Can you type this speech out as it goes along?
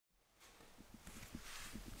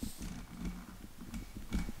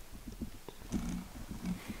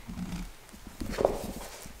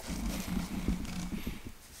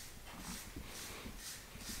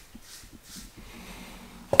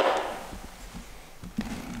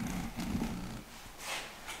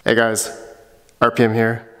Hey guys, RPM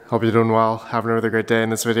here. Hope you're doing well, having another great day. In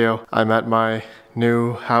this video, I'm at my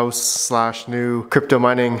new house slash new crypto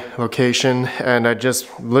mining location, and I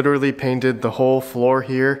just literally painted the whole floor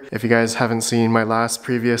here. If you guys haven't seen my last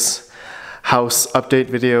previous house update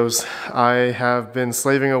videos, I have been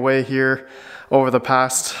slaving away here over the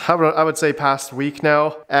past, I would say past week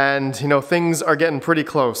now. And you know, things are getting pretty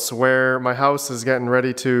close where my house is getting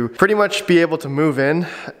ready to pretty much be able to move in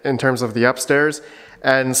terms of the upstairs.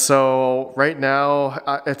 And so right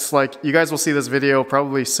now, it's like, you guys will see this video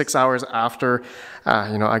probably 6 hours after,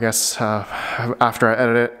 after I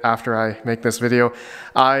edit it, after I make this video.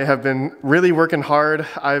 I have been really working hard.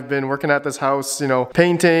 I've been working at this house,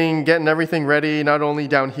 painting, getting everything ready, not only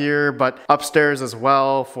down here, but upstairs as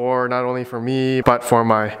well, for not only for me, but for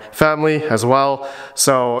my family as well.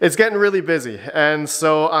 So it's getting really busy. And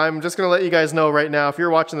so I'm just gonna let you guys know right now, if you're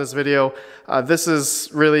watching this video, this is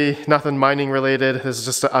really nothing mining related. This is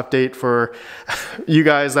just an update for you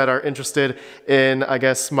guys that are interested in, I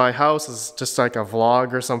guess, my house. Is just like a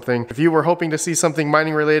vlog or something. If you were hoping to see something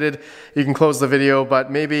mining related, you can close the video,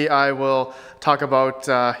 but maybe I will talk about,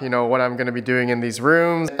 what I'm gonna be doing in these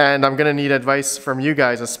rooms. And I'm gonna need advice from you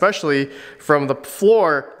guys, especially from the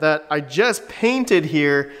floor that I just painted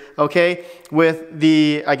here, okay, with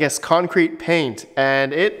the, I guess, concrete paint.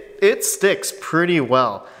 And it sticks pretty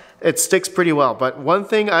well. It sticks pretty well, but one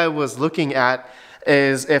thing I was looking at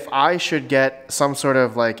is if I should get some sort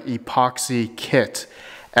of like epoxy kit.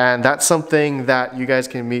 And that's something that you guys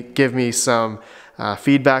can give me some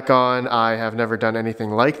feedback on. I have never done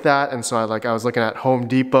anything like that, and so I was looking at Home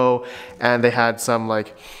Depot, and they had some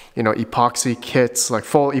epoxy kits, like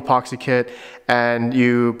full epoxy kit, and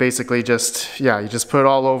you basically just put it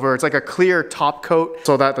all over. It's like a clear top coat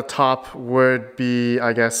so that the top would be,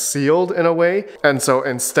 I guess, sealed in a way. And so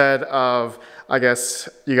instead of, I guess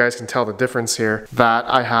you guys can tell the difference here, that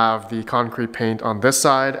I have the concrete paint on this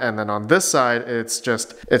side, and then on this side it's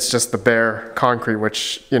just the bare concrete,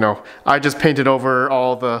 which, I just painted over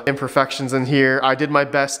all the imperfections in here. I did my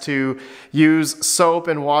best to use soap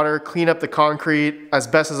and water, clean up the concrete as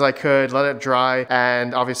best as I could, let it dry,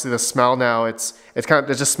 and obviously the smell now, it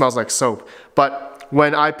just smells like soap. But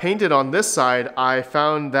when I painted on this side, I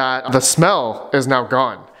found that the smell is now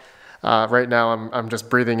gone. Right now I'm just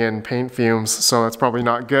breathing in paint fumes, so that's probably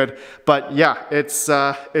not good. But yeah, it's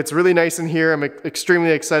really nice in here. I'm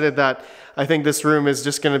extremely excited that I think this room is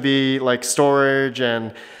just gonna be like storage,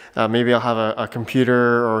 and maybe I'll have a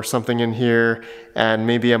computer or something in here, and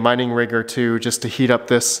maybe a mining rig or two just to heat up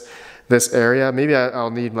this area. Maybe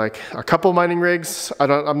I'll need like a couple mining rigs.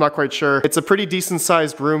 I'm not quite sure. It's a pretty decent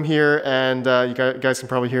sized room here, and you guys can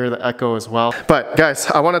probably hear the echo as well. But guys,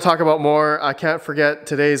 I want to talk about more. I can't forget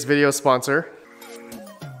today's video sponsor.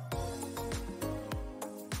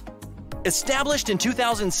 Established in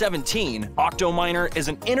 2017, OctoMiner is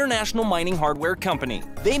an international mining hardware company.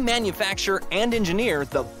 They manufacture and engineer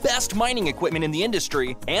the best mining equipment in the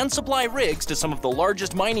industry and supply rigs to some of the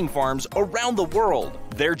largest mining farms around the world.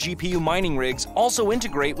 Their GPU mining rigs also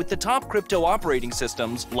integrate with the top crypto operating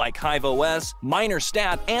systems like HiveOS,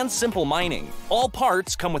 MinerStat, and Simple Mining. All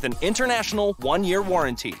parts come with an international 1-year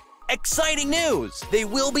warranty. Exciting news! They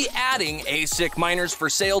will be adding ASIC miners for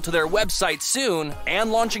sale to their website soon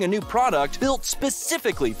and launching a new product built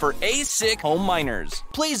specifically for ASIC home miners.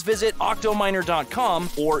 Please visit octominer.com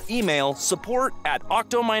or email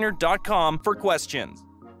support@octominer.com for questions.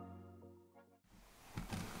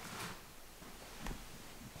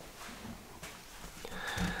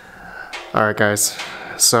 Alright guys,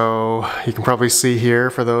 so you can probably see here,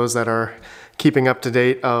 for those that are keeping up to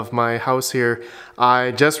date of my house here,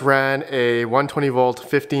 I just ran a 120 volt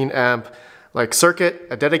 15 amp circuit,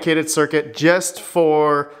 a dedicated circuit just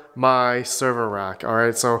for my server rack. All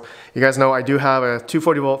right, so you guys know I do have a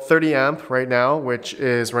 240 volt 30 amp right now, which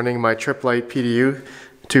is running my Triplite PDU,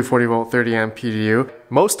 240 volt 30 amp PDU.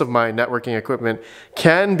 Most of my networking equipment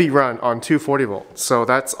can be run on 240 volts, so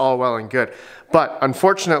that's all well and good. But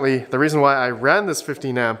unfortunately, the reason why I ran this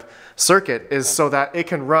 15 amp circuit is so that it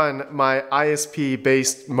can run my ISP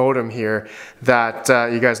based modem here that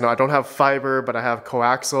you guys know I don't have fiber, but I have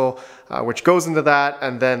coaxial, which goes into that,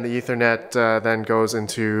 and then the Ethernet then goes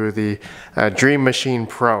into the Dream Machine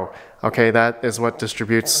Pro. Okay, that is what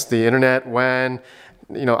distributes the internet, WAN,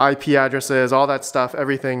 IP addresses, all that stuff,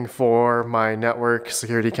 everything for my network,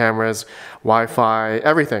 security cameras, Wi-Fi,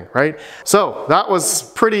 everything, right? So that was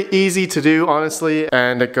pretty easy to do, honestly,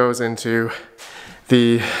 and it goes into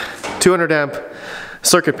the 200 amp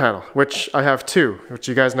circuit panel, which I have two, which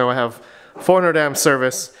you guys know I have 400 amp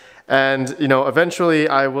service, And you know, eventually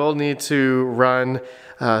I will need to run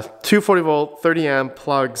 240 volt 30 amp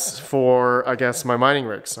plugs for, I guess, my mining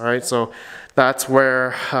rigs. All right, so that's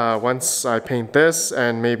where once I paint this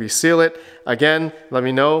and maybe seal it, again, let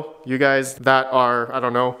me know, you guys that are, I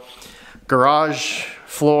don't know, garage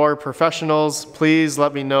floor professionals, please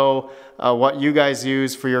let me know what you guys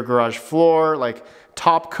use for your garage floor, like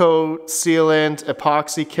top coat, sealant,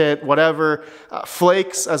 epoxy kit, whatever.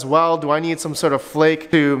 Flakes as well. Do I need some sort of flake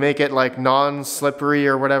to make it like non-slippery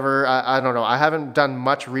or whatever? I don't know. I haven't done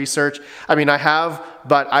much research. I mean, I have,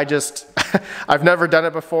 but I just, I've never done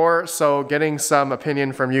it before. So getting some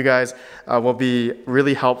opinion from you guys will be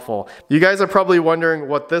really helpful. You guys are probably wondering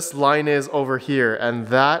what this line is over here, and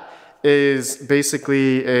that is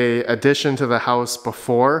basically a addition to the house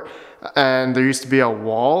before. And there used to be a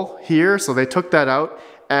wall here, so they took that out,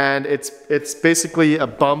 and it's basically a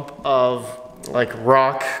bump of like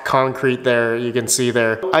rock concrete there, you can see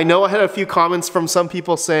there. I know I had a few comments from some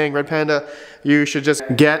people saying, Red Panda, you should just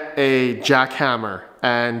get a jackhammer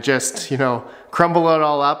and just, you know, crumble it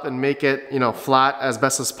all up and make it, you know, flat as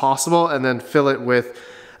best as possible, and then fill it with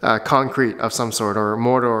concrete of some sort, or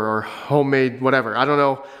mortar, or homemade whatever. I don't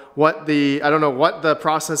know what the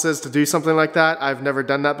process is to do something like that. I've never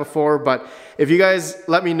done that before, but if you guys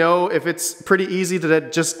let me know if it's pretty easy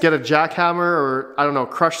to just get a jackhammer, or I don't know,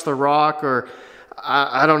 crush the rock, or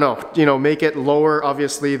I don't know, you know, make it lower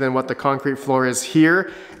obviously than what the concrete floor is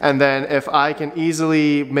here. And then if I can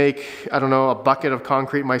easily make, I don't know, a bucket of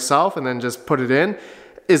concrete myself and then just put it in.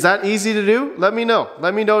 Is that easy to do? Let me know.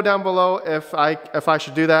 Let me know down below if I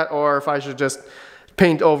should do that, or if I should just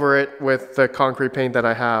paint over it with the concrete paint that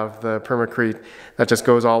I have, the permacrete that just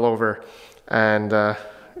goes all over. And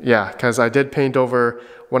yeah, because I did paint over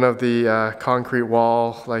one of the concrete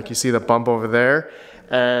wall, like you see the bump over there.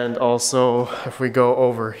 And also, if we go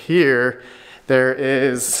over here, there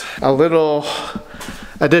is a little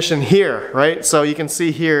addition here, right? So you can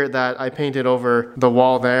see here that I painted over the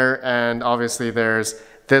wall there, and obviously there's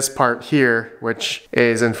this part here, which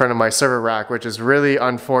is in front of my server rack, which is really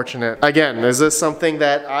unfortunate. Again, is this something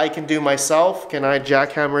that I can do myself? Can I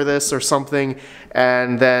jackhammer this or something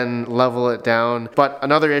and then level it down? But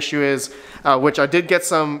another issue is, which I did get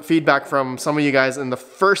some feedback from some of you guys in the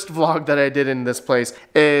first vlog that I did in this place,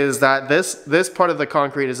 is that this part of the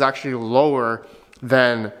concrete is actually lower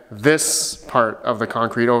than this part of the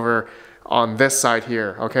concrete over on this side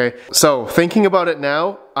here, okay? So thinking about it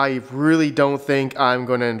now, I really don't think I'm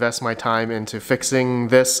going to invest my time into fixing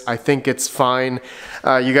this. I think it's fine.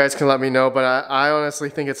 You guys can let me know, but I honestly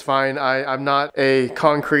think it's fine. I'm not a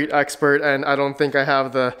concrete expert, and I don't think I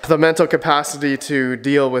have the mental capacity to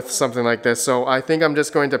deal with something like this. So I think I'm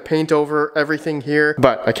just going to paint over everything here,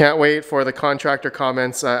 but I can't wait for the contractor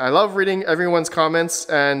comments. I love reading everyone's comments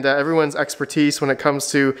and everyone's expertise when it comes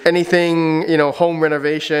to anything, you know, home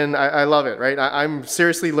renovation. I love it, right? I'm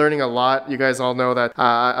seriously learning a lot. You guys all know that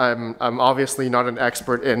I'm obviously not an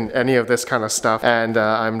expert in any of this kind of stuff, and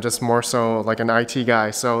I'm just more so like an IT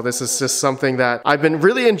guy. So this is just something that I've been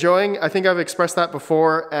really enjoying. I think I've expressed that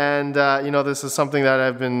before, and you know, this is something that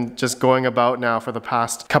I've been just going about now for the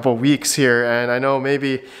past couple weeks here. And I know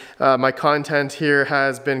maybe my content here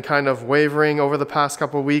has been kind of wavering over the past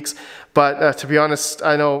couple weeks, but to be honest,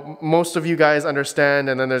 I know most of you guys understand,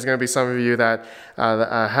 and then there's going to be some of you that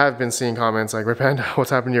have been seeing comments like, Red Panda,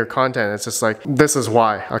 what's happened to your content? It's just like, this is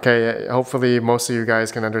why, okay? Hopefully most of you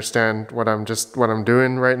guys can understand what I'm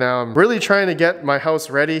doing right now. I'm really trying to get my house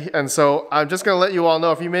ready, and so I'm just going to let you all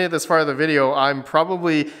know, if you made it this far of the video, I'm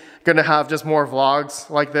probably gonna have just more vlogs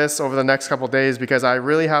like this over the next couple days, because I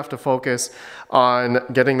really have to focus on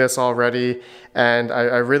getting this all ready, and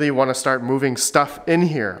I really want to start moving stuff in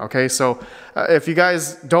here, okay? So if you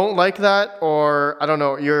guys don't like that, or I don't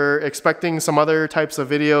know, you're expecting some other types of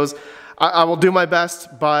videos, I will do my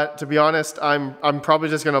best, but to be honest, I'm probably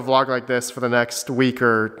just gonna vlog like this for the next week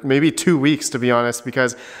or maybe 2 weeks, to be honest,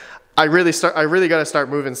 because I really gotta start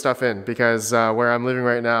moving stuff in, because where I'm living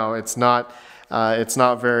right now, it's not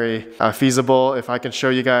very feasible. If I can show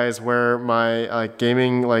you guys where my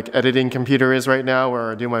gaming editing computer is right now,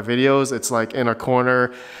 where I do my videos, it's like in a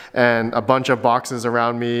corner and a bunch of boxes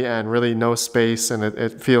around me and really no space, and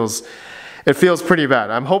it feels pretty bad.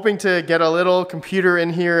 I'm hoping to get a little computer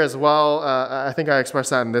in here as well. I think I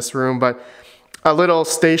expressed that in this room, but a little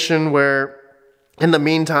station where in the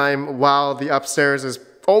meantime, while the upstairs is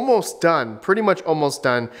almost done, pretty much almost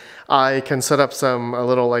done, I can set up a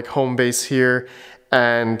little home base here,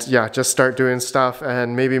 and yeah, just start doing stuff,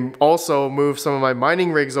 and maybe also move some of my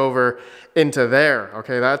mining rigs over into there.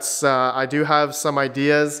 Okay, that's I do have some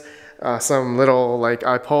ideas, some little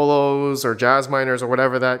iPolos or jazz miners or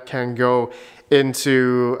whatever that can go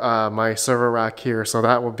into my server rack here. So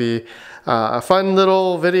that will be a fun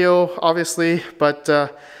little video, obviously. But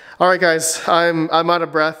all right, guys, I'm out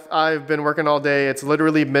of breath. I've been working all day. It's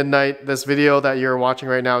literally midnight. This video that you're watching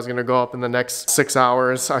right now is going to go up in the next 6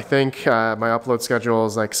 hours, I think. My upload schedule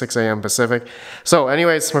is like 6 a.m. Pacific. So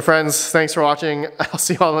anyways, my friends, thanks for watching. I'll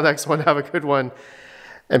see you on the next one. Have a good one,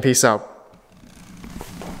 and peace out.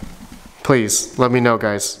 Please let me know,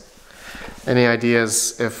 guys. Any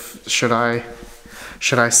ideas? If should I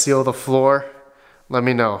seal the floor? Let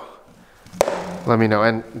me know. Let me know.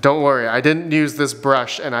 And don't worry, I didn't use this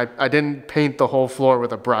brush, and I didn't paint the whole floor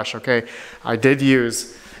with a brush, okay? I did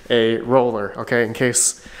use a roller, okay, in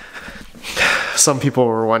case some people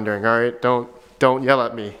were wondering. All right, don't yell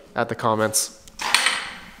at me at the comments.